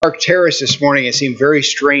Park Terrace this morning. It seemed very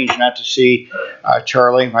strange not to see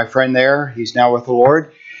Charlie, my friend there. He's now with the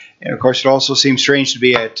Lord. And of course, it also seems strange to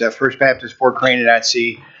be at First Baptist Port Crane and not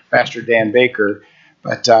see Pastor Dan Baker.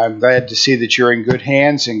 But I'm glad to see that you're in good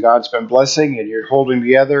hands and God's been blessing and you're holding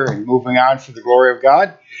together and moving on for the glory of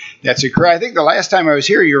God. That's I think the last time I was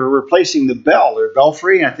here, you were replacing the bell or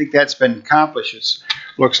belfry, and I think that's been accomplished, it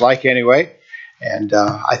looks like anyway. And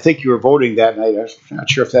I think you were voting that night. I'm not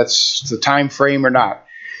sure if that's the time frame or not.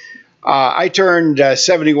 I turned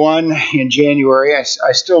 71 in January. I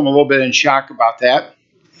still am a little bit in shock about that.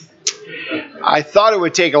 I thought it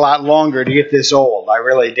would take a lot longer to get this old. I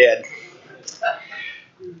really did.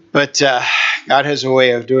 But God has a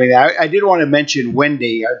way of doing that. I did want to mention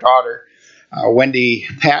Wendy, our daughter. Wendy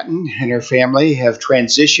Patton and her family have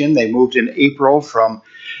transitioned. They moved in April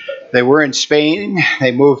they were in Spain.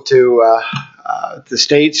 They moved to the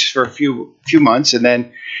States for a few months, and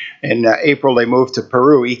then in April they moved to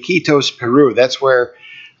Peru, Iquitos, Peru. That's where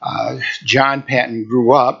John Patton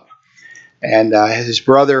grew up, and his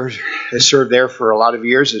brother has served there for a lot of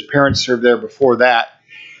years. His parents served there before that.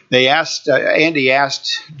 Andy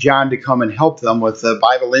asked John to come and help them with the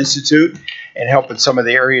Bible Institute and help in some of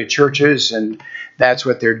the area churches, and that's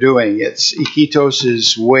what they're doing. Iquitos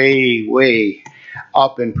is way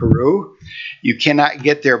up in Peru. You cannot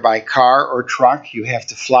get there by car or truck. You have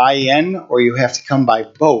to fly in or you have to come by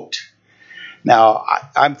boat. Now,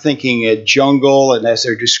 I'm thinking a jungle, and as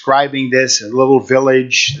they're describing this, a little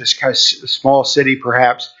village, this kind of small city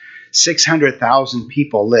perhaps, 600,000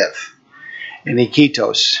 people live in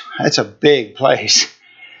Iquitos. That's a big place.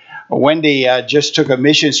 Wendy just took a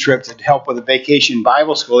mission trip to help with a vacation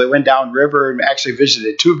Bible school. They went downriver and actually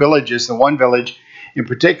visited two villages. The one village in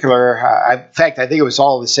particular, in fact, I think it was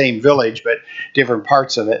all the same village, but different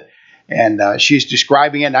parts of it. And she's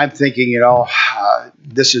describing it, and I'm thinking,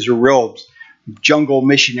 this is a real jungle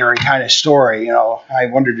missionary kind of story. I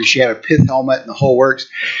wondered if she had a pith helmet and the whole works,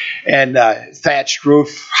 and thatched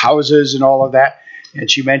roof houses and all of that. And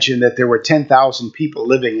she mentioned that there were 10,000 people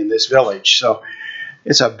living in this village. So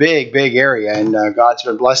it's a big area, and God's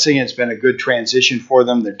been blessing. It's been a good transition for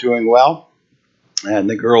them. They're doing well, and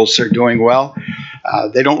the girls are doing well.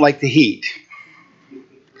 They don't like the heat.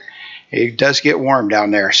 It does get warm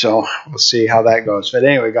down there, so we'll see how that goes. But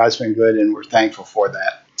anyway, God's been good, and we're thankful for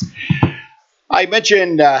that. I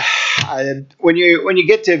mentioned when you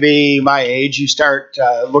get to be my age, you start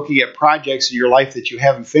looking at projects in your life that you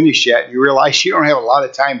haven't finished yet, and you realize you don't have a lot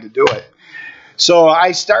of time to do it. So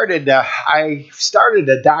I started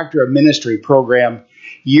a Doctor of Ministry program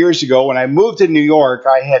years ago. When I moved to New York,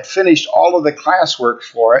 I had finished all of the classwork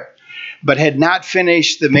for it, but had not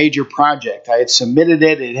finished the major project. I had submitted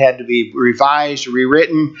it. It had to be revised,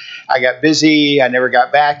 rewritten. I got busy. I never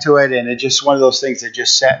got back to it, and it's just one of those things that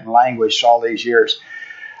just sat and languished all these years.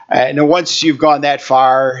 And once you've gone that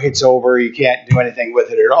far, it's over. You can't do anything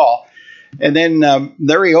with it at all. And then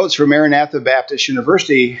Larry Oates from Maranatha Baptist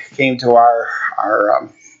University came to our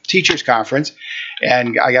teachers conference,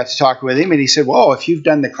 and I got to talk with him, and he said, well, if you've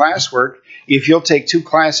done the classwork, if you'll take 2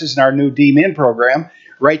 classes in our new D-Min program,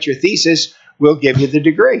 write your thesis, we'll give you the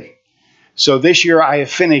degree. So this year I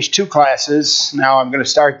have finished 2 classes. Now I'm going to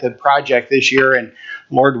start the project this year and,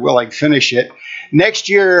 Lord willing, finish it. Next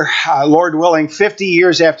year, Lord willing, 50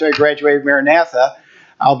 years after I graduated Maranatha,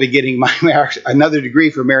 I'll be getting another degree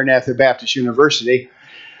from Maranatha Baptist University.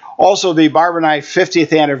 Also, the Barbara and I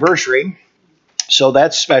 50th anniversary, so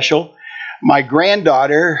that's special. My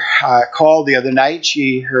granddaughter called the other night.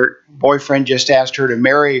 Her boyfriend just asked her to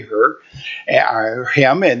marry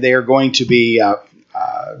him, and they are going to be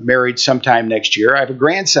married sometime next year. I have a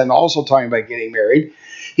grandson also talking about getting married.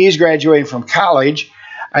 He's graduating from college.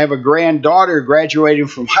 I have a granddaughter graduating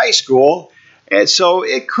from high school, and so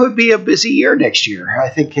it could be a busy year next year. I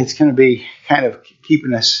think it's going to be kind of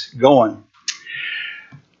keeping us going.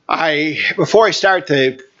 Before I start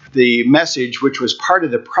the message, which was part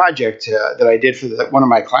of the project that I did for one of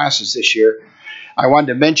my classes this year, I wanted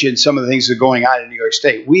to mention some of the things that are going on in New York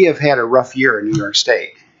State. We have had a rough year in New York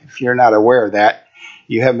State. If you're not aware of that,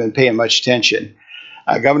 you haven't been paying much attention.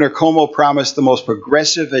 Governor Cuomo promised the most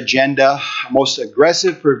aggressive agenda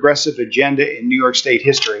in New York State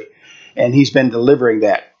history, and he's been delivering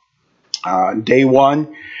that. Day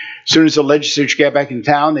one, as soon as the legislature got back in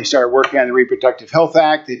town, they started working on the Reproductive Health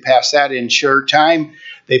Act. They passed that in short time.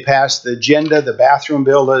 They passed the agenda, the bathroom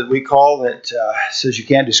bill that we call, that says you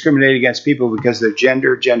can't discriminate against people because of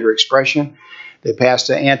their gender expression. They passed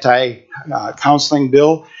an anti-counseling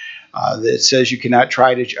bill that says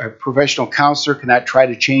a professional counselor cannot try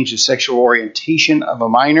to change the sexual orientation of a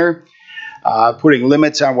minor, putting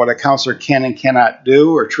limits on what a counselor can and cannot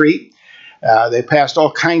do or treat. They passed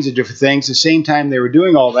all kinds of different things. At the same time they were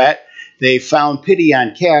doing all that, they found pity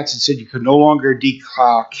on cats and said you could no longer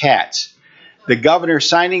declaw cats. The governor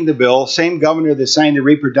signing the bill, same governor that signed the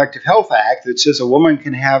Reproductive Health Act that says a woman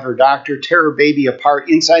can have her doctor tear her baby apart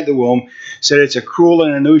inside the womb, said it's a cruel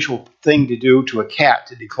and unusual thing to do to a cat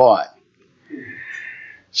to declaw it.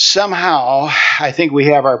 Somehow, I think we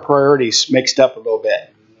have our priorities mixed up a little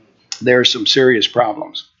bit. There are some serious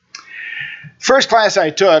problems. First class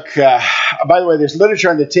I took, by the way, there's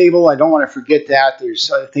literature on the table. I don't want to forget that.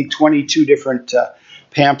 There's, I think, 22 different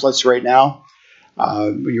pamphlets right now.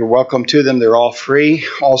 You're welcome to them. They're all free.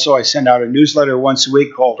 Also, I send out a newsletter once a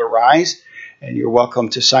week called Arise, and you're welcome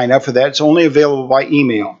to sign up for that. It's only available by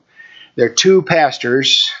email. There are two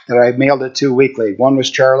pastors that I mailed it to weekly. One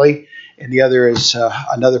was Charlie, and the other is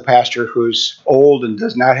another pastor who's old and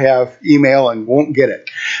does not have email and won't get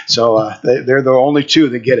it. So they're the only two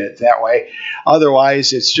that get it that way.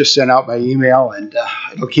 Otherwise, it's just sent out by email, and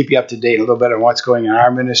it'll keep you up to date a little bit on what's going on in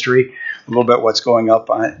our ministry, a little bit what's going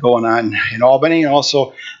on in Albany, and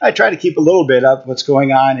also I try to keep a little bit up what's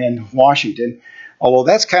going on in Washington, although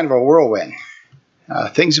that's kind of a whirlwind.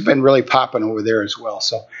 Things have been really popping over there as well.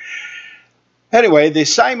 So anyway, the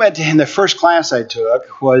assignment in the first class I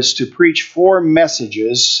took was to preach 4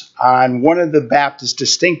 messages on one of the Baptist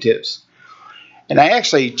distinctives. And I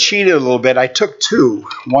actually cheated a little bit. I took 2.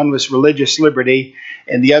 One was religious liberty,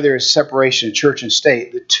 and the other is separation of church and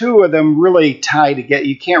state. The 2 of them really tie together.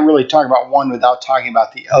 You can't really talk about one without talking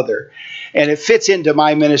about the other. And it fits into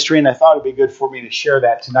my ministry, and I thought it'd be good for me to share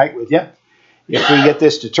that tonight with you. If we get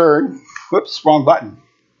this to turn. Whoops, wrong button.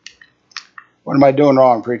 What am I doing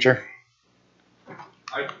wrong, preacher?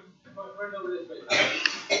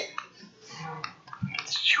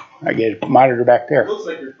 I get a monitor back there. It looks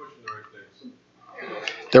like you're pushing the right thing.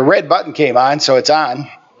 The red button came on, so it's on.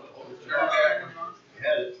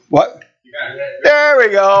 What? There we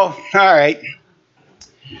go. All right.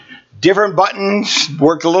 Different buttons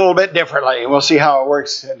work a little bit differently. We'll see how it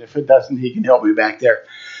works, and if it doesn't, he can help me back there.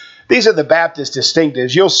 These are the Baptist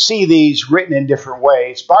distinctives. You'll see these written in different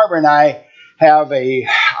ways. Barbara and I have in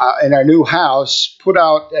our new house, put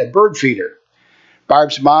out a bird feeder.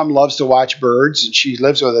 Barb's mom loves to watch birds, and she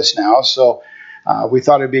lives with us now, so we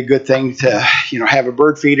thought it'd be a good thing to, have a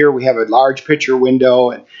bird feeder. We have a large picture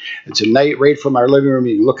window, and it's a night right from our living room.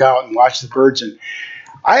 You can look out and watch the birds, and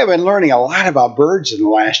I have been learning a lot about birds in the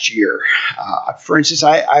last year. For instance,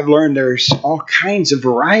 I've learned there's all kinds of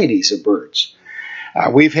varieties of birds.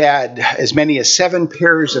 We've had as many as 7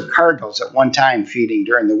 pairs of cardinals at one time feeding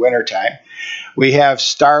during the wintertime. We have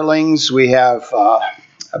starlings, we have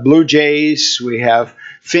blue jays, we have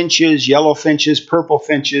finches, yellow finches, purple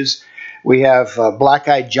finches. We have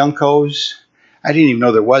black-eyed juncos. I didn't even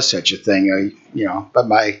know there was such a thing, but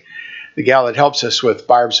the gal that helps us with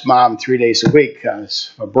Barb's mom 3 days a week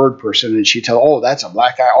is a bird person, and she tells, that's a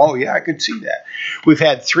black eye. Oh, yeah, I could see that. We've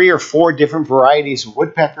had 3 or 4 different varieties of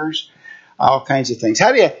woodpeckers, all kinds of things.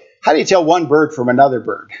 How do you tell one bird from another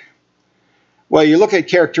bird? Well, you look at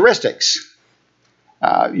characteristics.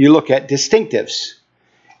 You look at distinctives.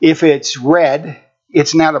 If it's red,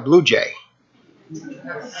 it's not a blue jay.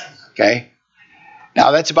 Okay? Now,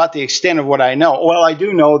 that's about the extent of what I know. Well, I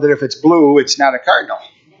do know that if it's blue, it's not a cardinal.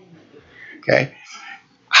 Okay?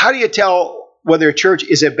 How do you tell whether a church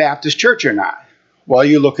is a Baptist church or not? Well,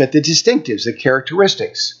 you look at the distinctives, the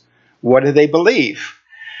characteristics. What do they believe?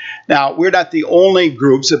 Now, we're not the only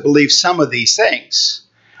groups that believe some of these things,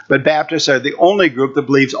 but Baptists are the only group that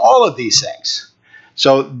believes all of these things.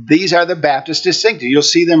 So these are the Baptist distinctives. You'll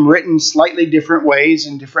see them written slightly different ways.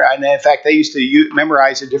 And in fact, they used to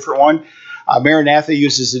memorize a different one. Maranatha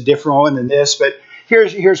uses a different one than this. But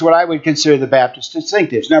here's what I would consider the Baptist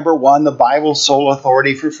distinctives. Number 1, the Bible's sole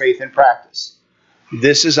authority for faith and practice.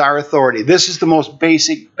 This is our authority. This is the most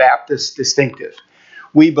basic Baptist distinctive.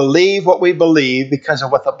 We believe what we believe because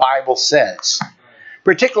of what the Bible says,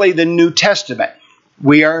 particularly the New Testament.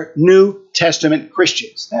 We are New Testament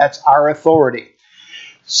Christians. That's our authority.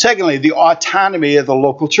 Secondly, the autonomy of the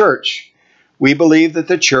local church. We believe that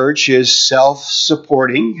the church is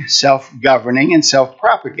self-supporting, self-governing, and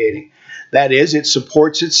self-propagating. That is, it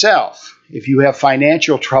supports itself. If you have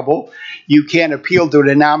financial trouble, you can't appeal to a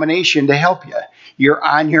denomination to help you. You're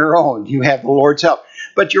on your own. You have the Lord's help.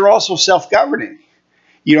 But you're also self-governing.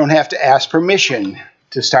 You don't have to ask permission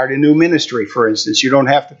to start a new ministry, for instance. You don't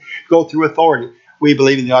have to go through authority. We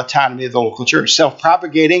believe in the autonomy of the local church.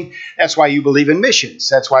 Self-propagating, that's why you believe in missions.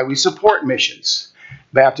 That's why we support missions.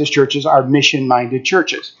 Baptist churches are mission-minded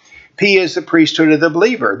churches. P is the priesthood of the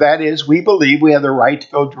believer. That is, we believe we have the right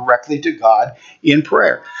to go directly to God in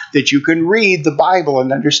prayer, that you can read the Bible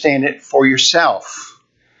and understand it for yourself.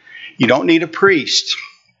 You don't need a priest.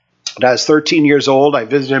 When I was 13 years old, I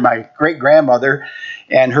visited my great-grandmother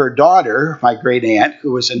and her daughter, my great-aunt,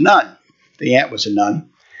 who was a nun. The aunt was a nun.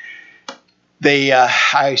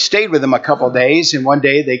 I stayed with them a couple of days, and one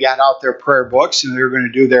day they got out their prayer books, and they were going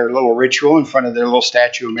to do their little ritual in front of their little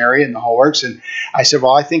statue of Mary and the whole works. And I said,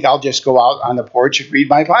 well, I think I'll just go out on the porch and read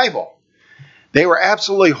my Bible. They were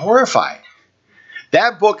absolutely horrified.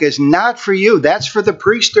 That book is not for you. That's for the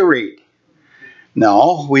priest to read.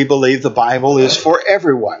 No, we believe the Bible is for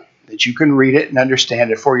everyone, that you can read it and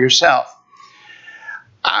understand it for yourself.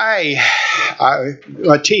 I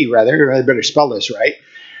better spell this right.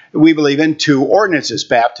 We believe in two ordinances,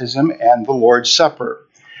 baptism and the Lord's Supper.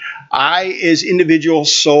 I is individual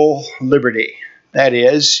soul liberty. That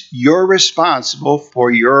is, you're responsible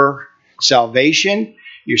for your salvation,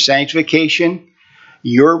 your sanctification.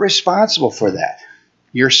 You're responsible for that.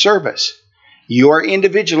 Your service. You're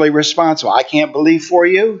individually responsible. I can't believe for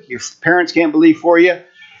you. Your parents can't believe for you.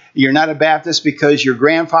 You're not a Baptist because your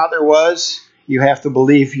grandfather was. You have to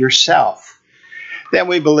believe yourself. Then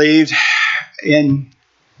we believed in,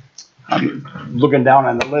 I'm looking down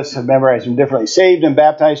on the list of memorizing differently, saved and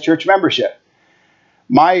baptized church membership.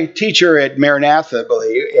 My teacher at Maranatha,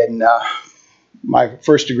 in my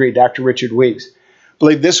first degree, Dr. Richard Weeks,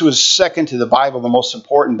 believed this was second to the Bible, the most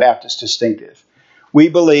important Baptist distinctive. We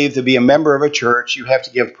believe to be a member of a church, you have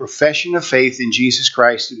to give profession of faith in Jesus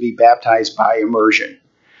Christ and be baptized by immersion.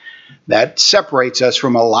 That separates us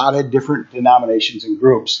from a lot of different denominations and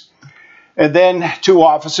groups. And then two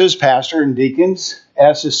offices, pastor and deacons,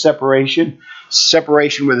 as is separation.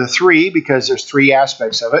 Separation with a three, because there's three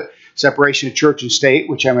aspects of it. Separation of church and state,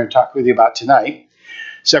 which I'm going to talk with you about tonight.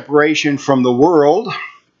 Separation from the world,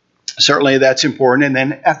 certainly that's important. And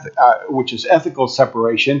then, which is ethical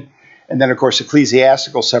separation. And then, of course,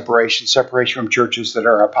 ecclesiastical separation, separation from churches that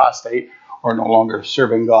are apostate or no longer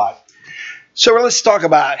serving God. So let's talk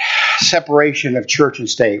about separation of church and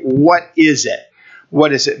state. What is it? What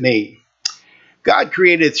does it mean? God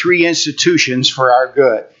created three institutions for our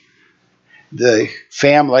good: the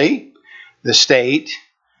family, the state,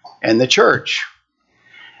 and the church.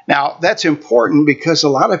 Now, that's important because a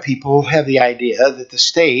lot of people have the idea that the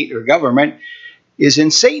state or government is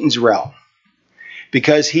in Satan's realm,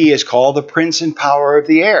 because he is called the prince and power of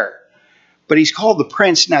the air. But he's called the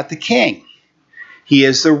prince, not the king. He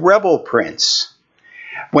is the rebel prince.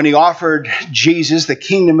 When he offered Jesus the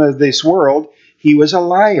kingdom of this world, he was a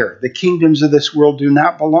liar. The kingdoms of this world do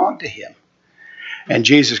not belong to him. And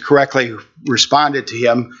Jesus correctly responded to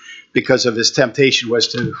him because of his temptation was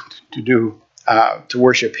to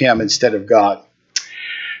worship him instead of God.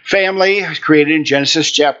 Family was created in Genesis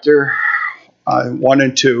chapter 1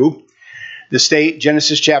 and 2. The state,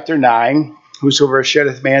 Genesis chapter 9, whosoever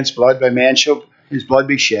sheddeth man's blood, by man shall his blood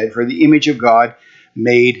be shed, for the image of God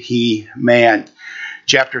made he man.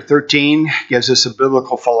 Chapter 13 gives us a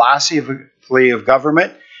biblical philosophy of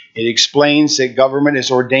government. It explains that government is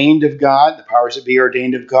ordained of God, the powers that be are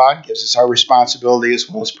ordained of God, gives us our responsibility as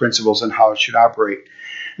well as principles and how it should operate.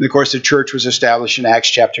 And of course, the church was established in Acts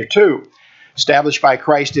chapter 2. Established by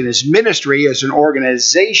Christ in his ministry as an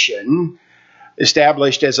organization,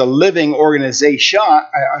 established as a living organism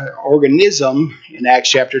in Acts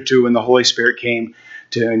chapter 2 when the Holy Spirit came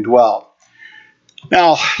to indwell.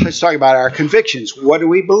 Now, let's talk about our convictions. What do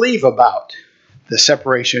we believe about the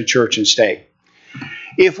separation of church and state?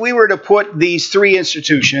 If we were to put these three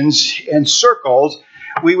institutions in circles,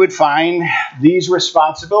 we would find these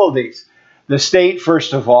responsibilities. The state,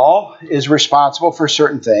 first of all, is responsible for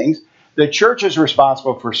certain things. The church is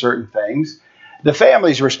responsible for certain things. The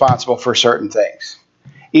family is responsible for certain things.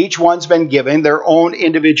 Each one's been given their own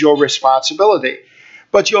individual responsibility.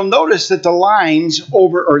 But you'll notice that the lines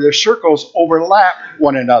their circles overlap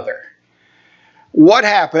one another. What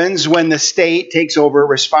happens when the state takes over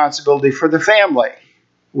responsibility for the family?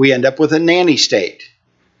 We end up with a nanny state.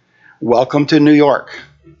 Welcome to New York.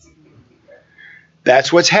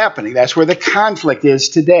 That's what's happening. That's where the conflict is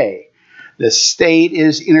today. The state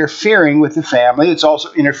is interfering with the family. It's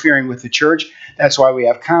also interfering with the church. That's why we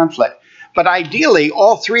have conflict. But ideally,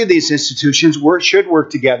 all three of these institutions should work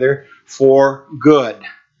together for good.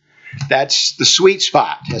 That's the sweet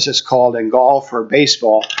spot, as it's called in golf or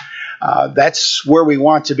baseball. That's where we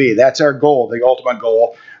want to be. That's our goal. The ultimate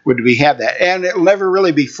goal would be have that. And it'll never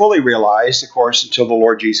really be fully realized, of course, until the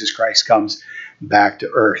Lord Jesus Christ comes back to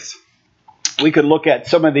earth. We could look at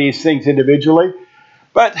some of these things individually,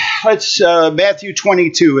 but Matthew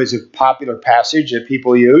 22 is a popular passage that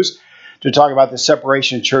people use to talk about the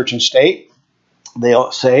separation of church and state.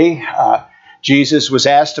 They'll say, Jesus was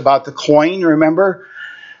asked about the coin, remember?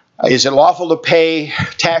 Is it lawful to pay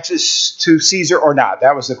taxes to Caesar or not?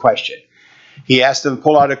 That was the question. He asked them to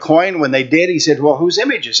pull out a coin. When they did, he said, well, whose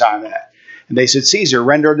image is on that? And they said, Caesar.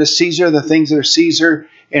 Render to Caesar the things that are Caesar,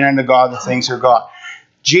 and unto God the things that are God.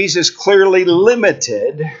 Jesus clearly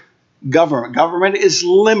limited government. Government is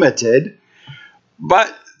limited,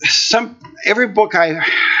 but every book I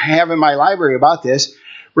have in my library about this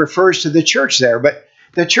refers to the church there, but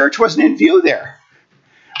the church wasn't in view there.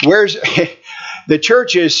 Where's the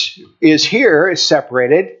church is here, is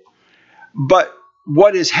separated, but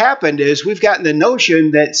what has happened is we've gotten the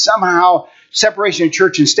notion that somehow separation of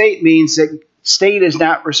church and state means that state is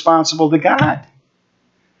not responsible to God.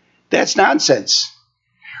 That's nonsense.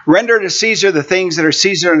 Render to Caesar the things that are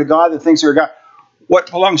Caesar, and to God the things that are God. What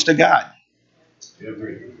belongs to God?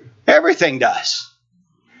 Everything does.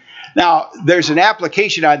 Now, there's an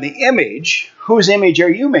application on the image. Whose image are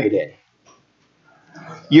you made in?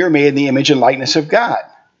 You're made in the image and likeness of God.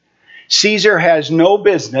 Caesar has no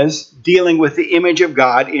business dealing with the image of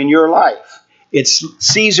God in your life.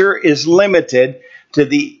 Caesar is limited to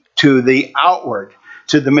the outward,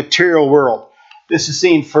 to the material world. This is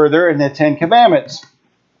seen further in the Ten Commandments.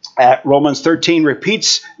 Romans 13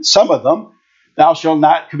 repeats some of them. Thou shalt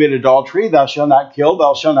not commit adultery, thou shalt not kill,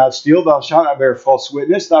 thou shalt not steal, thou shalt not bear false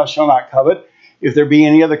witness, thou shalt not covet. If there be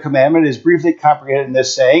any other commandment, it is briefly comprehended in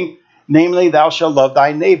this saying, namely, thou shalt love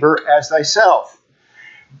thy neighbor as thyself.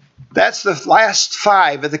 That's the last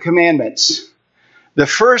 5 of the commandments. The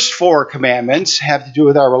first 4 commandments have to do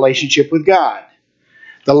with our relationship with God.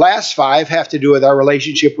 The last 5 have to do with our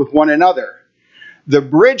relationship with one another. The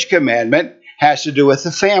bridge commandment has to do with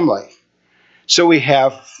the family. So we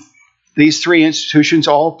have these 3 institutions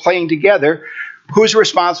all playing together. Who's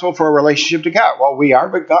responsible for a relationship to God? Well, we are,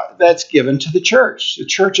 but God, that's given to the church. The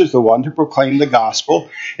church is the one to proclaim the gospel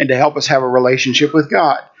and to help us have a relationship with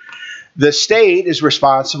God. The state is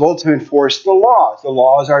responsible to enforce the laws. The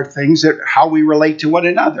laws are things that how we relate to one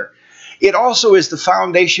another. It also is the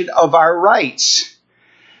foundation of our rights.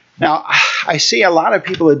 Now, I see a lot of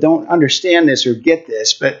people that don't understand this or get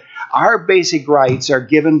this, but our basic rights are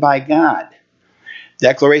given by God.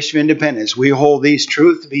 Declaration of Independence. We hold these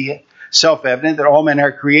truths to be self-evident that all men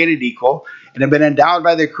are created equal and have been endowed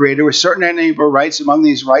by their Creator with certain inalienable rights. Among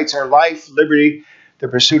these rights are life, liberty, the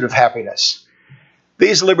pursuit of happiness.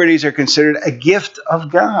 These liberties are considered a gift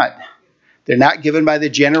of God. They're not given by the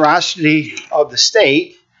generosity of the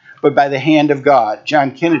state, but by the hand of God.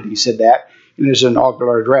 John Kennedy said that in his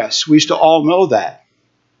inaugural address. We used to all know that.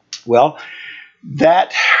 Well,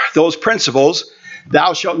 those principles,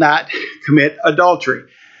 thou shalt not commit adultery.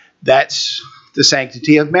 That's the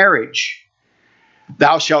sanctity of marriage.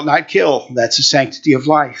 Thou shalt not kill. That's the sanctity of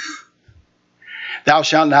life. Thou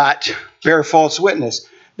shalt not bear false witness.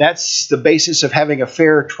 That's the basis of having a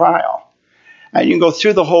fair trial. And you can go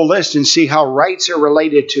through the whole list and see how rights are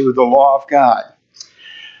related to the law of God.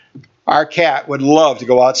 Our cat would love to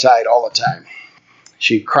go outside all the time.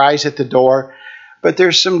 She cries at the door, but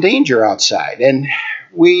there's some danger outside. And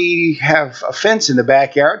we have a fence in the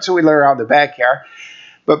backyard, so we let her out in the backyard.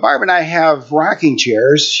 But Barb and I have rocking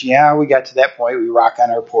chairs. Yeah, we got to that point. We rock on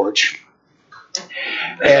our porch.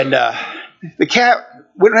 And the cat,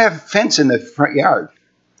 we don't have a fence in the front yard.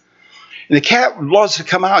 And the cat loves to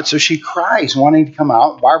come out, so she cries, wanting to come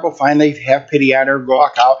out. Barb will finally have pity on her,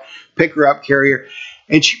 walk out, pick her up, carry her.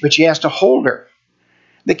 But she has to hold her.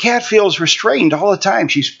 The cat feels restrained all the time.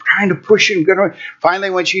 She's trying to push and go.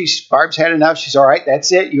 Finally, when Barb's had enough, she's all right,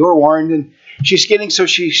 that's it, you were warned. And she's getting so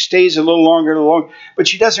she stays a little longer. But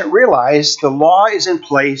she doesn't realize the law is in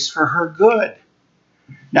place for her good,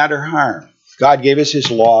 not her harm. God gave us his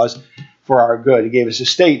laws for our good. He gave us a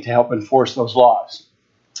state to help enforce those laws.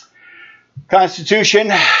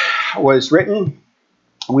 Constitution was written.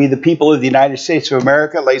 We, the people of the United States of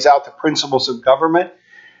America, lays out the principles of government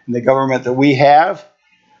and the government that we have.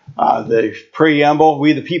 The preamble,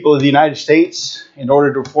 we, the people of the United States, in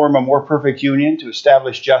order to form a more perfect union, to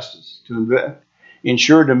establish justice, to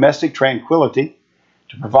ensure domestic tranquility,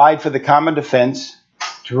 to provide for the common defense,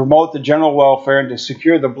 to promote the general welfare, and to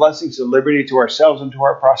secure the blessings of liberty to ourselves and to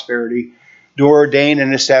our prosperity, do ordain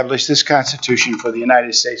and establish this Constitution for the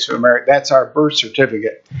United States of America. That's our birth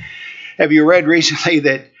certificate. Have you read recently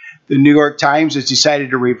that the New York Times has decided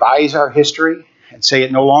to revise our history and say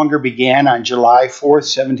it no longer began on July 4th,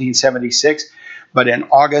 1776, but in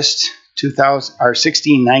August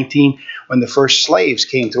 1619 when the first slaves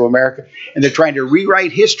came to America, and they're trying to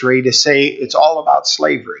rewrite history to say it's all about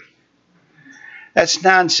slavery. That's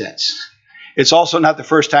nonsense. It's also not the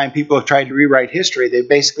first time people have tried to rewrite history. They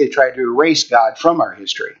basically tried to erase God from our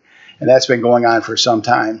history, and that's been going on for some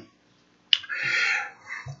time.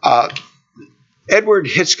 Edward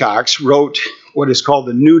Hitchcock wrote what is called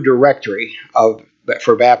the New Directory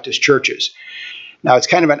for Baptist churches. Now, it's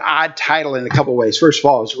kind of an odd title in a couple ways. First of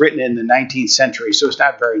all, it was written in the 19th century, so it's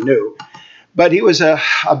not very new. But he was a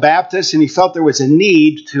Baptist, and he felt there was a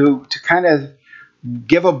need to kind of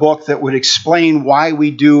give a book that would explain why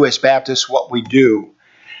we do as Baptists what we do.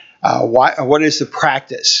 What is the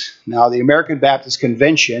practice? Now, the American Baptist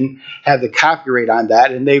Convention had the copyright on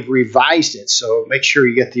that, and they've revised it. So make sure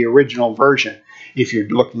you get the original version if you're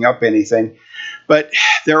looking up anything. But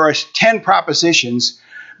there are 10 propositions.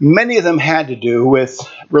 Many of them had to do with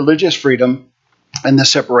religious freedom and the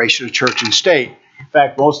separation of church and state. In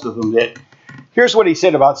fact, most of them did. Here's what he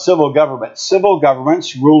said about civil government. Civil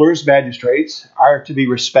governments, rulers, magistrates, are to be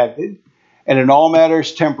respected, and in all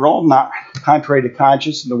matters temporal, not contrary to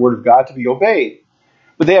conscience and the word of God, to be obeyed.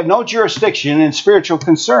 But they have no jurisdiction in spiritual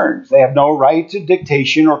concerns. They have no right to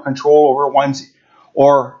dictation or control over one's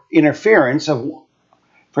or interference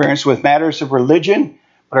with matters of religion,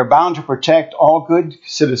 but are bound to protect all good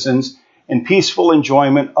citizens in peaceful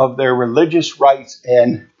enjoyment of their religious rights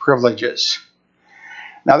and privileges.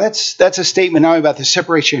 Now, that's a statement not only about the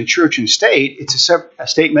separation of church and state, it's a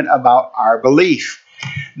statement about our belief.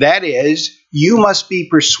 That is, you must be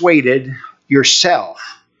persuaded yourself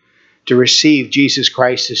to receive Jesus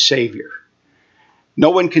Christ as Savior.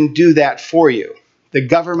 No one can do that for you. The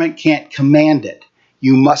government can't command it.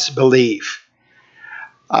 You must believe.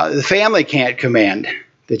 The family can't command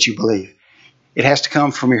that you believe. It has to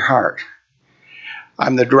come from your heart.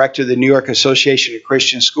 I'm the director of the New York Association of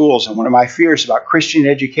Christian Schools, and one of my fears about Christian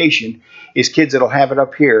education is kids that'll have it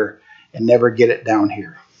up here and never get it down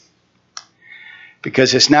here.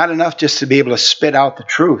 Because it's not enough just to be able to spit out the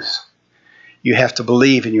truth. You have to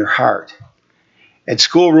believe in your heart. And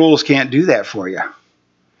school rules can't do that for you.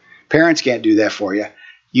 Parents can't do that for you.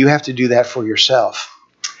 You have to do that for yourself.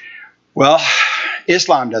 Well,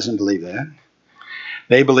 Islam doesn't believe that.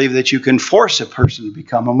 They believe that you can force a person to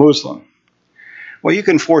become a Muslim. Well, you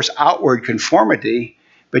can force outward conformity,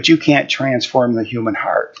 but you can't transform the human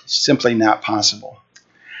heart. It's simply not possible.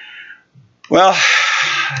 Well,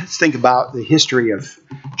 let's think about the history of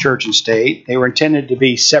church and state. They were intended to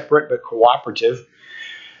be separate but cooperative.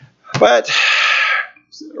 But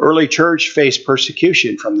the early church faced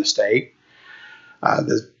persecution from the state.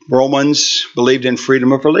 The Romans believed in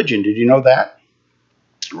freedom of religion. Did you know that?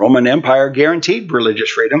 The Roman Empire guaranteed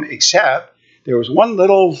religious freedom, except there was one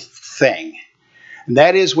little thing. And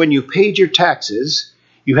that is when you paid your taxes,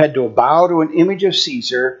 you had to bow to an image of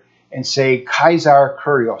Caesar and say, Caesar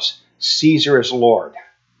Kyrios, Caesar is Lord.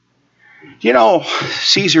 You know,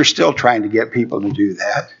 Caesar's still trying to get people to do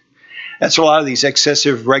that. That's what a lot of these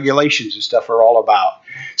excessive regulations and stuff are all about.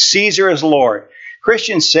 Caesar is Lord.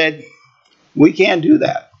 Christians said, we can't do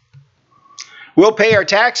that. We'll pay our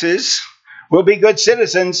taxes, we'll be good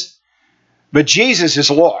citizens, but Jesus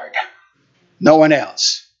is Lord, no one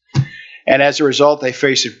else. And as a result, they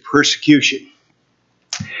faced persecution.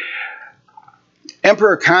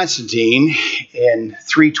 Emperor Constantine in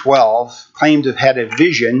 312 claimed to have had a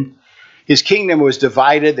vision. His kingdom was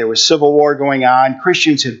divided. There was civil war going on.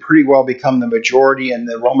 Christians had pretty well become the majority in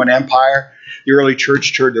the Roman Empire. The early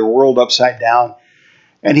church turned the world upside down.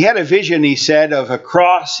 And he had a vision, he said, of a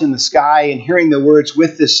cross in the sky and hearing the words,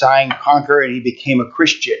 with this sign, conquer, and he became a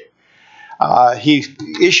Christian. He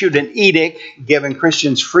issued an edict giving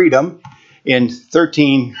Christians freedom in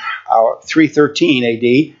 313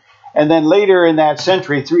 AD. And then later in that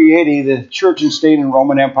century, 380, the church and state and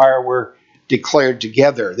Roman Empire were declared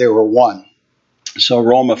together. They were one. So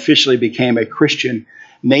Rome officially became a Christian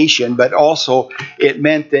nation, but also it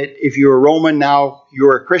meant that if you were Roman, now you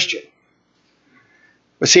were a Christian.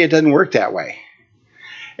 But see, it doesn't work that way.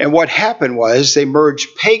 And what happened was they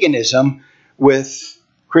merged paganism with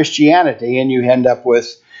Christianity, and you end up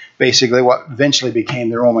with basically what eventually became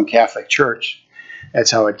the Roman Catholic Church.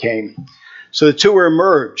 That's how it came. So the two were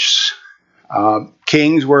merged.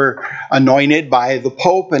 Kings were anointed by the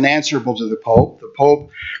Pope and answerable to the Pope. The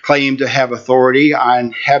Pope claimed to have authority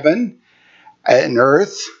on heaven and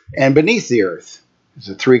earth and beneath the earth. It's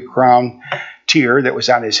a three-crown tier that was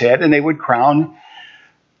on his head, and they would crown.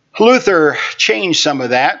 Luther changed some of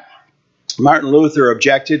that. Martin Luther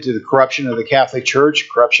objected to the corruption of the Catholic Church,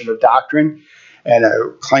 corruption of doctrine,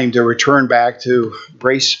 and claimed to return back to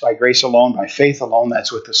grace, by grace alone, by faith alone.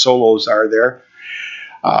 That's what the solos are there.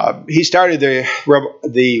 He started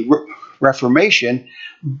the Reformation,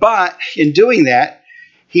 but in doing that,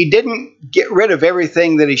 he didn't get rid of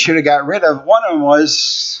everything that he should have got rid of. One of them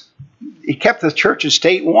was he kept the church and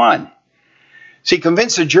state one. So he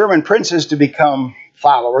convinced the German princes to become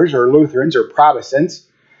followers or Lutherans or Protestants.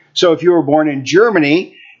 So if you were born in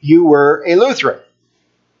Germany, you were a Lutheran.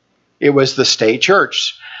 It was the state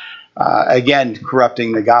church, again,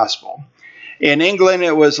 corrupting the gospel. In England,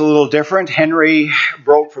 it was a little different. Henry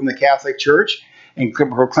broke from the Catholic Church and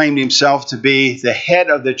proclaimed himself to be the head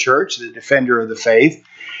of the church, the defender of the faith.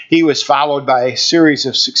 He was followed by a series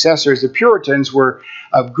of successors. The Puritans were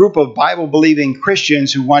a group of Bible-believing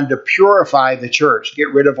Christians who wanted to purify the church,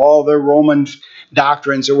 get rid of all the Roman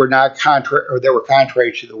doctrines that were not contrary, or that were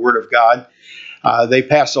contrary to the Word of God. They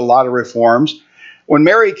passed a lot of reforms. When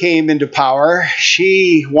Mary came into power,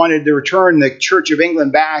 she wanted to return the Church of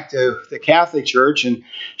England back to the Catholic Church, and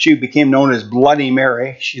she became known as Bloody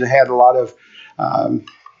Mary. She had a lot of,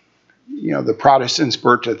 the Protestants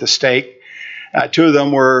burnt at the stake. Two of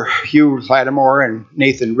them were Hugh Latimer and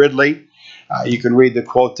Nathan Ridley. You can read the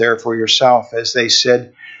quote there for yourself as they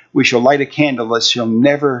said, "We shall light a candle that shall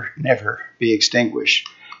never, never be extinguished."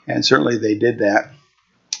 And certainly they did that.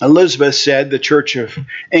 Elizabeth said the Church of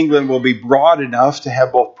England will be broad enough to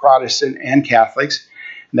have both Protestant and Catholics.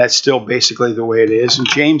 And that's still basically the way it is. And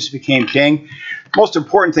James became king. The most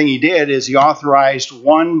important thing he did is he authorized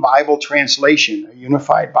one Bible translation, a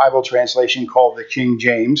unified Bible translation called the King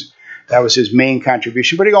James. That was his main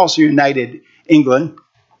contribution. But he also united England.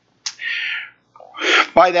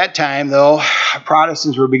 By that time, though,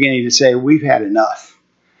 Protestants were beginning to say, we've had enough.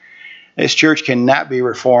 This church cannot be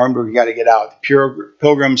reformed. We've got to get out. The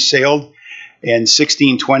Pilgrims sailed in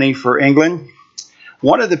 1620 for England.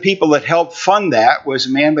 One of the people that helped fund that was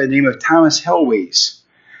a man by the name of Thomas Helwys.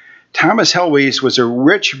 Thomas Helwys was a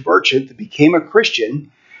rich merchant that became a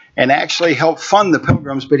Christian and actually helped fund the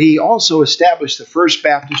Pilgrims, but he also established the First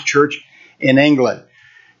Baptist Church in England.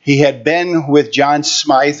 He had been with John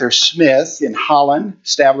Smythe or Smith in Holland,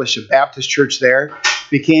 established a Baptist church there,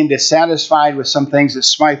 became dissatisfied with some things that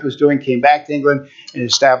Smythe was doing, came back to England and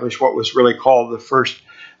established what was really called the First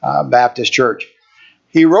Baptist Church.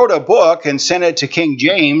 He wrote a book and sent it to King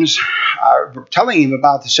James, telling him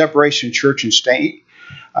about the separation of church and state.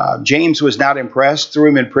 James was not impressed, threw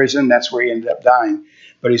him in prison. That's where he ended up dying.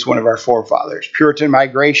 But he's one of our forefathers. Puritan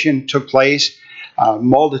migration took place.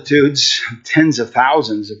 Multitudes, tens of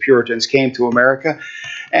thousands of Puritans came to America.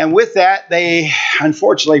 And with that, they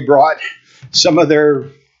unfortunately brought some of their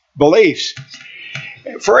beliefs.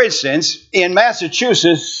 For instance, in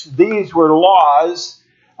Massachusetts, these were laws.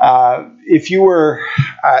 If you were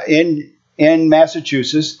in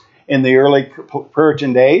Massachusetts in the early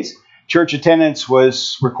Puritan days, church attendance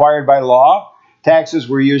was required by law. Taxes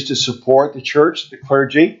were used to support the church, the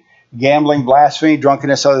clergy. Gambling, blasphemy,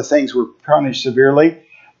 drunkenness, other things were punished severely.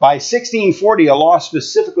 By 1640, a law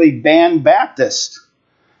specifically banned Baptists.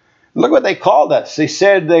 Look what they called us. They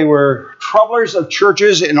said they were troublers of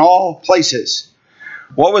churches in all places.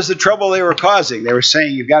 What was the trouble they were causing? They were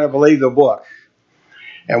saying, you've got to believe the book.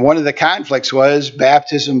 And one of the conflicts was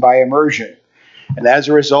baptism by immersion. And as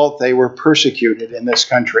a result, they were persecuted in this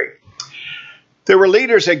country. There were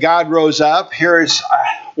leaders that God rose up. Here is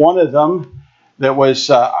one of them. That was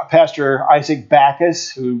Pastor Isaac Backus,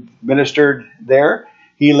 who ministered there.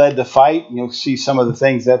 He led the fight. You'll see some of the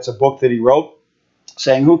things. That's a book that he wrote,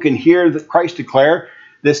 saying, who can hear Christ declare,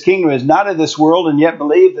 this kingdom is not of this world, and yet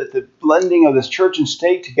believe that the blending of this church and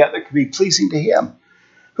state together can be pleasing to him.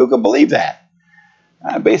 Who can believe that?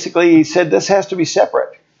 Basically, he said this has to be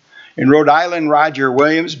separate. In Rhode Island, Roger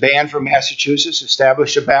Williams, banned from Massachusetts,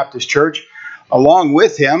 established a Baptist church. Along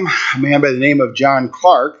with him, a man by the name of John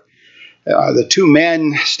Clark. The two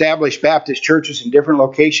men established Baptist churches in different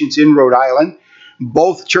locations in Rhode Island.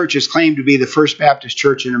 Both churches claim to be the First Baptist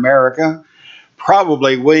Church in America.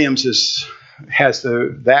 Probably Williams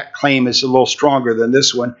that claim is a little stronger than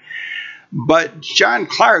this one. But John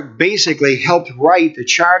Clark basically helped write the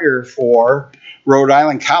charter for Rhode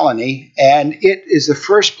Island Colony, and it is the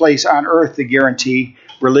first place on earth to guarantee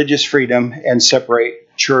religious freedom and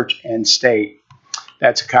separate church and state.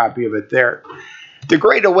 That's a copy of it there. The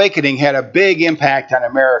Great Awakening had a big impact on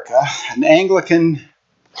America. An Anglican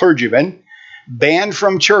clergyman, banned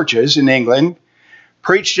from churches in England,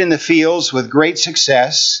 preached in the fields with great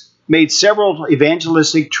success, made several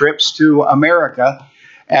evangelistic trips to America,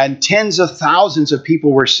 and tens of thousands of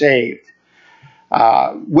people were saved.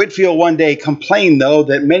 Whitefield one day complained, though,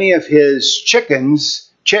 that many of his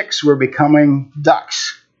chicks were becoming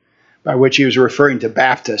ducks, by which he was referring to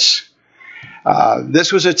Baptists.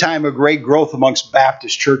 This was a time of great growth amongst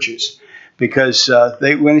Baptist churches because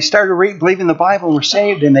when they started believing the Bible and were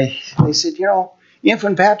saved, and they said,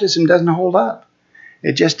 infant baptism doesn't hold up.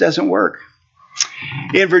 It just doesn't work.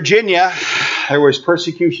 In Virginia, there was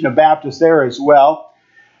persecution of Baptists there as well.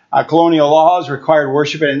 Colonial laws required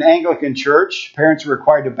worship in an Anglican church. Parents were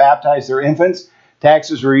required to baptize their infants.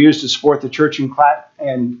 Taxes were used to support the church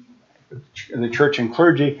and the church and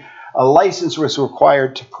clergy. A license was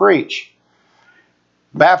required to preach.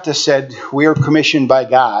 Baptists said, we are commissioned by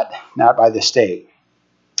God, not by the state.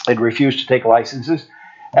 They refused to take licenses.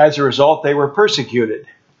 As a result, they were persecuted.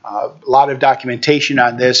 A lot of documentation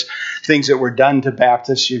on this, things that were done to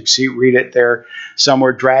Baptists. You see, read it there. Some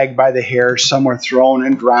were dragged by the hair, some were thrown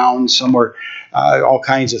and drowned, some were all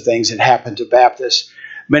kinds of things that happened to Baptists.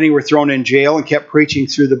 Many were thrown in jail and kept preaching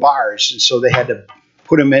through the bars, and so they had to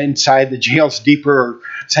put them inside the jails deeper, or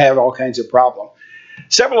have all kinds of problems.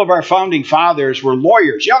 Several of our founding fathers were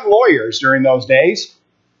lawyers, young lawyers during those days,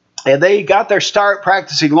 and they got their start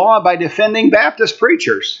practicing law by defending Baptist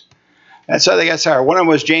preachers. That's how they got started. One of them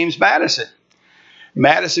was James Madison.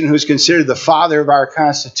 Madison, who's considered the father of our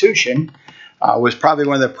Constitution, was probably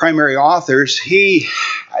one of the primary authors. He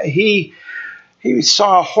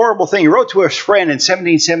saw a horrible thing. He wrote to his friend in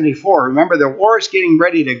 1774. Remember, the war is getting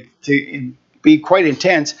ready to be quite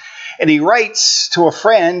intense. And he writes to a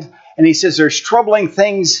friend, and he says, there's troubling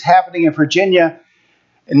things happening in Virginia.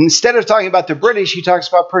 And instead of talking about the British, he talks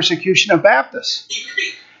about persecution of Baptists.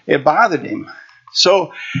 It bothered him.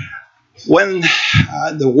 So when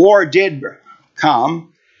the war did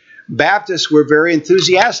come, Baptists were very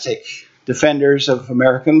enthusiastic defenders of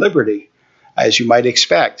American liberty, as you might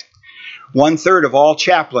expect. 1/3 of all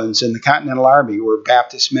chaplains in the Continental Army were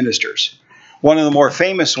Baptist ministers. One of the more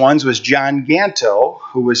famous ones was John Ganto,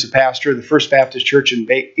 who was the pastor of the First Baptist Church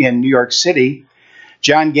in New York City.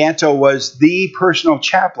 John Ganto was the personal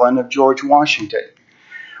chaplain of George Washington.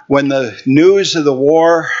 When the news of the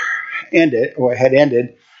war had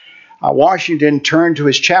ended, Washington turned to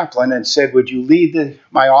his chaplain and said, would you lead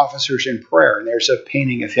my officers in prayer? And there's a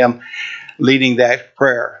painting of him leading that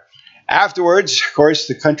prayer. Afterwards, of course,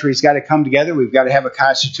 the country's got to come together. We've got to have a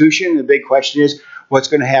constitution. The big question is, what's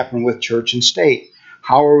going to happen with church and state?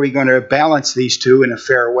 How are we going to balance these two in a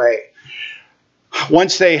fair way?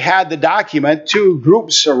 Once they had the document, two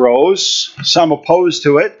groups arose, some opposed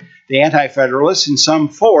to it, the Anti-Federalists, and some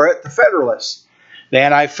for it, the Federalists. The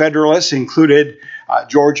Anti-Federalists included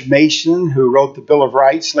George Mason, who wrote the Bill of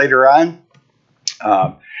Rights later on,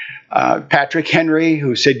 Patrick Henry,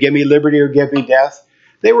 who said, give me liberty or give me death.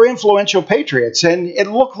 They were influential patriots, and it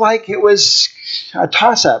looked like it was a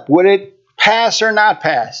toss-up. Would it pass or not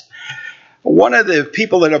pass? One of the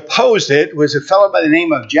people that opposed it was a fellow by the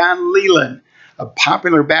name of John Leland, a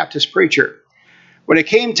popular Baptist preacher. When it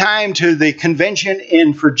came time to the convention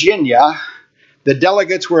in Virginia, the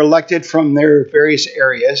delegates were elected from their various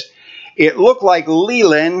areas. It looked like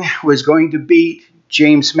Leland was going to beat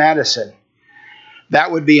James Madison.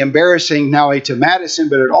 That would be embarrassing not only to Madison,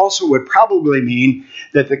 but it also would probably mean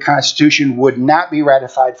that the Constitution would not be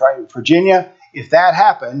ratified in Virginia. If that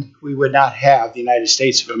happened, we would not have the United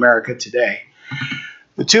States of America today.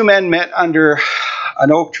 The two men met under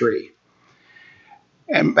an oak tree.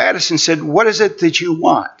 And Madison said, what is it that you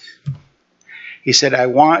want? He said, I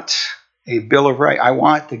want a Bill of Rights. I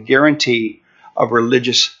want the guarantee of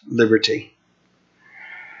religious liberty.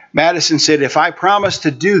 Madison said, if I promise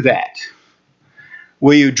to do that,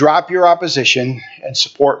 will you drop your opposition and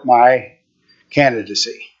support my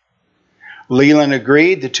candidacy? Leland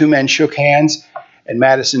agreed. The two men shook hands, and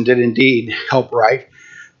Madison did indeed help write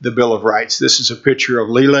the Bill of Rights. This is a picture of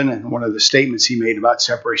Leland and one of the statements he made about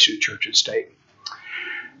separation of church and state.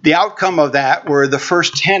 The outcome of that were the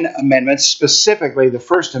first 10 amendments, specifically the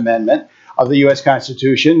First Amendment of the U.S.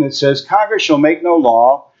 Constitution that says, Congress shall make no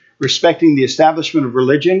law respecting the establishment of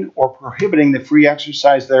religion or prohibiting the free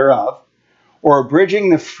exercise thereof, or abridging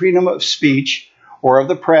the freedom of speech or of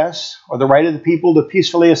the press or the right of the people to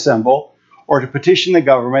peacefully assemble or to petition the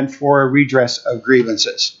government for a redress of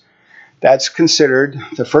grievances. That's considered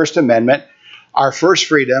the First Amendment. Our first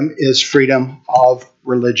freedom is freedom of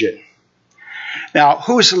religion. Now,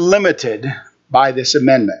 who's limited by this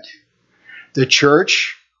amendment? The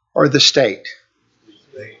church or the state?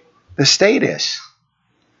 The state is.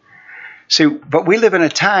 See, but we live in a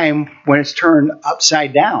time when it's turned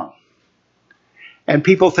upside down. And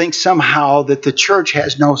people think somehow that the church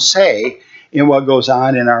has no say in what goes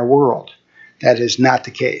on in our world. That is not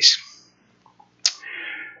the case.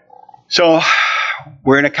 So,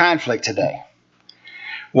 we're in a conflict today.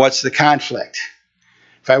 What's the conflict?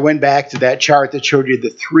 If I went back to that chart that showed you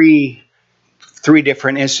the three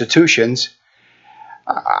different institutions,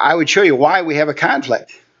 I would show you why we have a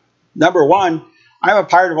conflict. Number one, I'm a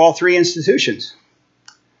part of all three institutions.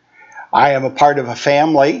 I am a part of a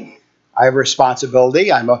family. I have a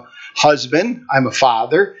responsibility. I'm a husband. I'm a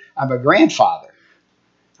father. I'm a grandfather.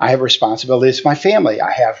 I have responsibilities to my family.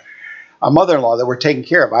 I have a mother-in-law that we're taking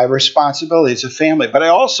care of. I have a responsibility as a family. But I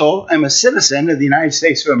also am a citizen of the United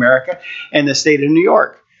States of America and the state of New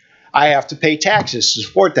York. I have to pay taxes to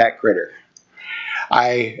support that critter.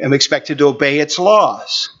 I am expected to obey its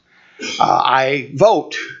laws. I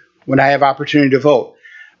vote when I have opportunity to vote.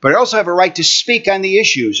 But I also have a right to speak on the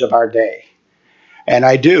issues of our day. And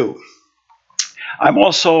I do. I'm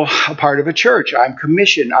also a part of a church. I'm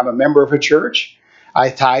commissioned. I'm a member of a church. I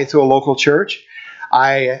tithe to a local church.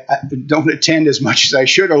 I don't attend as much as I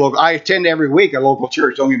should. I attend every week at a local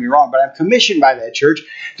church, don't get me wrong, but I'm commissioned by that church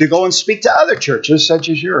to go and speak to other churches such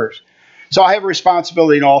as yours. So I have a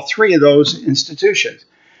responsibility in all three of those institutions.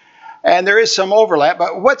 And there is some overlap,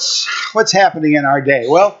 but what's happening in our day?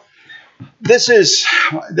 Well, this is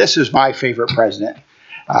my favorite president,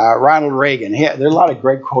 Ronald Reagan. There are a lot of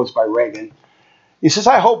great quotes by Reagan. He says,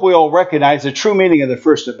 I hope we all recognize the true meaning of the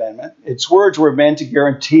First Amendment. Its words were meant to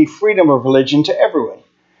guarantee freedom of religion to everyone.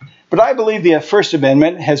 But I believe the First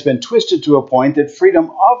Amendment has been twisted to a point that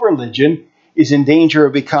freedom of religion is in danger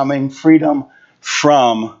of becoming freedom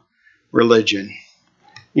from religion.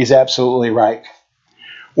 He's absolutely right.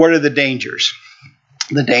 What are the dangers?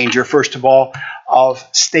 The danger, first of all, of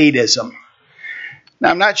statism.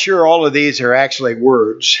 Now, I'm not sure all of these are actually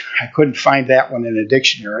words. I couldn't find that one in a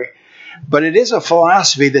dictionary. But it is a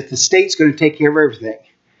philosophy that the state's going to take care of everything.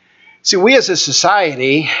 See, we as a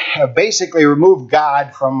society have basically removed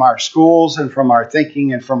God from our schools and from our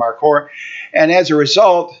thinking and from our core. And as a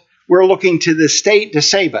result, we're looking to the state to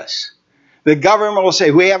save us. The government will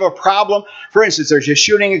say, we have a problem. For instance, there's a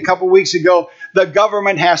shooting a couple weeks ago. The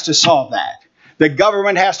government has to solve that. The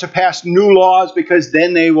government has to pass new laws because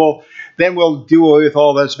then we'll do away with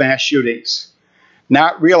all those mass shootings.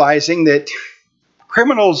 Not realizing that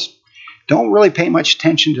criminals don't really pay much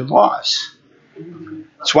attention to laws.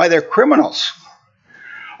 That's why they're criminals.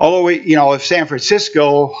 Although, if San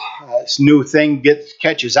Francisco, this new thing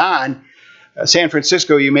catches on, San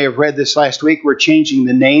Francisco, you may have read this last week, we're changing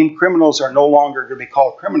the name. Criminals are no longer going to be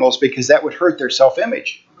called criminals because that would hurt their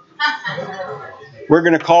self-image. We're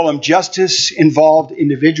going to call them justice-involved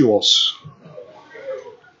individuals.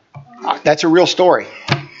 That's a real story.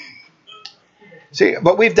 See,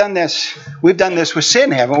 but we've done this with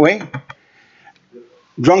sin, haven't we?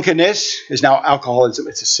 Drunkenness is now alcoholism.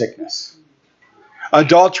 It's a sickness.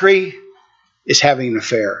 Adultery is having an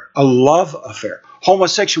affair, a love affair.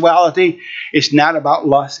 Homosexuality is not about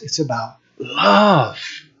lust. It's about love.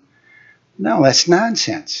 No, that's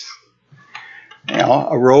nonsense.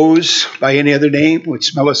 A rose by any other name would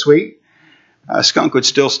smell as sweet. A skunk would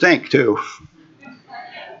still stink too.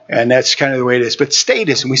 And that's kind of the way it is. But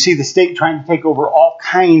statism, we see the state trying to take over all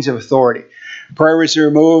kinds of authority. Prayer was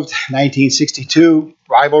removed, 1962.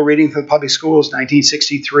 Bible reading for the public schools,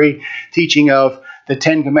 1963. Teaching of the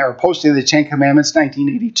posting of the Ten Commandments,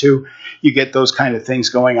 1982. You get those kind of things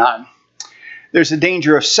going on. There's a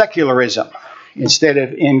danger of secularism. Instead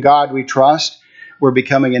of in God we trust, we're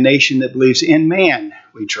becoming a nation that believes in man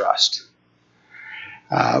we trust.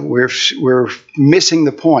 We're missing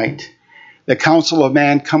the point. The counsel of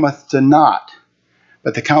man cometh to naught,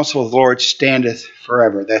 but the counsel of the Lord standeth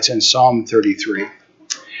forever. That's in Psalm 33.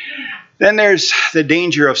 Then there's the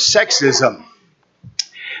danger of sexism.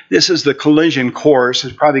 This is the collision course.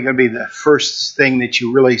 It's probably going to be the first thing that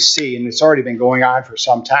you really see, and it's already been going on for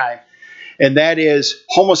some time. And that is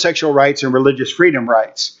homosexual rights and religious freedom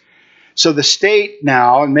rights. So the state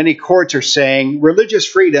now, and many courts are saying, religious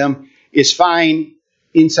freedom is fine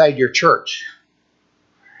inside your church.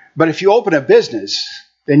 But if you open a business,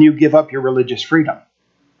 then you give up your religious freedom.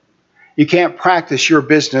 You can't practice your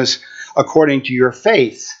business according to your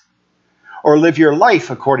faith or live your life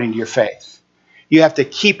according to your faith. You have to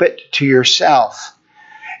keep it to yourself.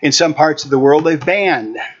 In some parts of the world, they've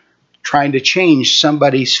banned trying to change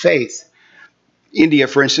somebody's faith. India,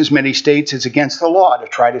 for instance, many states, it's against the law to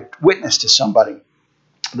try to witness to somebody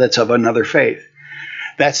that's of another faith.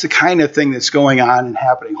 That's the kind of thing that's going on and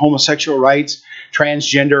happening. Homosexual rights,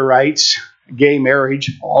 transgender rights, gay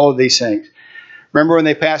marriage, all of these things. Remember when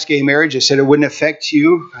they passed gay marriage, they said it wouldn't affect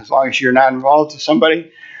you as long as you're not involved with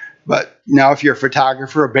somebody. But now if you're a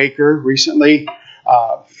photographer, a baker, recently,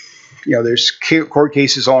 there's court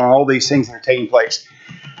cases on all these things that are taking place.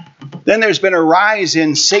 Then there's been a rise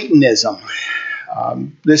in Satanism.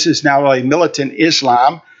 This is not only militant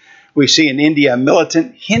Islam. We see in India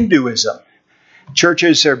militant Hinduism.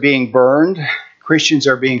 Churches are being burned. Christians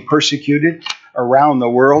are being persecuted around the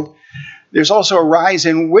world. There's also a rise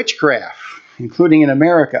in witchcraft, including in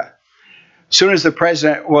America. As soon as the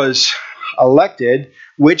president was elected,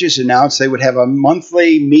 witches announced they would have a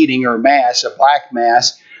monthly meeting or mass, a black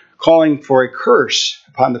mass, calling for a curse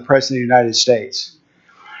upon the president of the United States.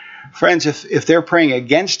 Friends, if they're praying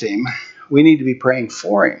against him, we need to be praying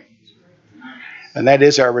for him. And that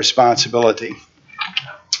is our responsibility.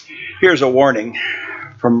 Here's a warning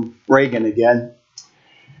from Reagan again.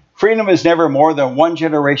 Freedom is never more than one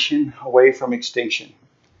generation away from extinction.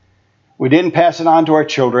 We didn't pass it on to our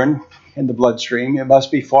children in the bloodstream. It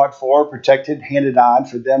must be fought for, protected, handed on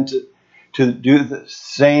for them to do the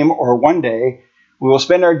same, or one day we will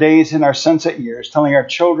spend our days in our sunset years telling our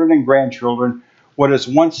children and grandchildren what it's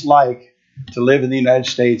once like to live in the United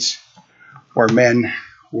States where men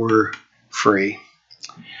were free.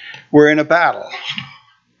 We're in a battle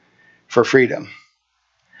for freedom.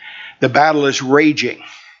 The battle is raging.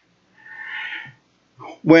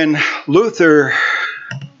 When Luther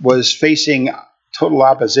was facing total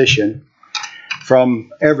opposition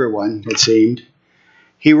from everyone, it seemed,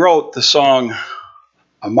 he wrote the song,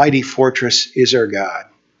 "A Mighty Fortress is Our God."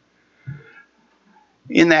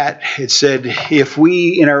 In that, it said, if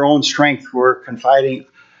we in our own strength were confiding,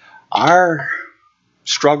 our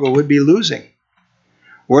struggle would be losing.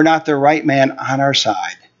 We're not the right man on our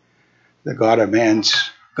side. The God of man's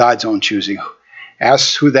God's own choosing.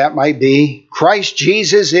 Ask who that might be. Christ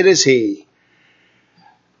Jesus, it is he.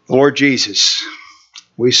 Lord Jesus,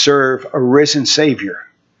 we serve a risen Savior.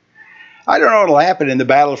 I don't know what will happen in the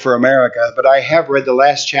battle for America, but I have read the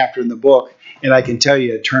last chapter in the book, and I can tell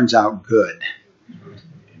you it turns out good.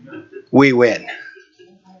 We win.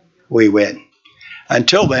 We win.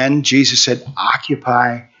 Until then, Jesus said,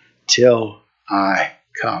 occupy till I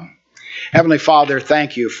come. Heavenly Father,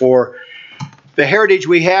 thank you for the heritage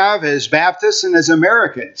we have as Baptists and as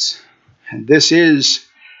Americans. And this is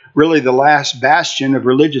really the last bastion of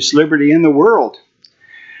religious liberty in the world.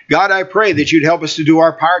 God, I pray that you'd help us to do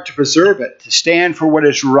our part to preserve it, to stand for what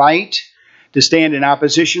is right, to stand in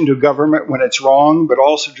opposition to government when it's wrong, but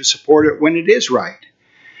also to support it when it is right.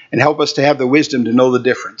 And help us to have the wisdom to know the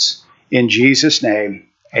difference. In Jesus' name,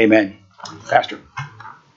 amen. Pastor.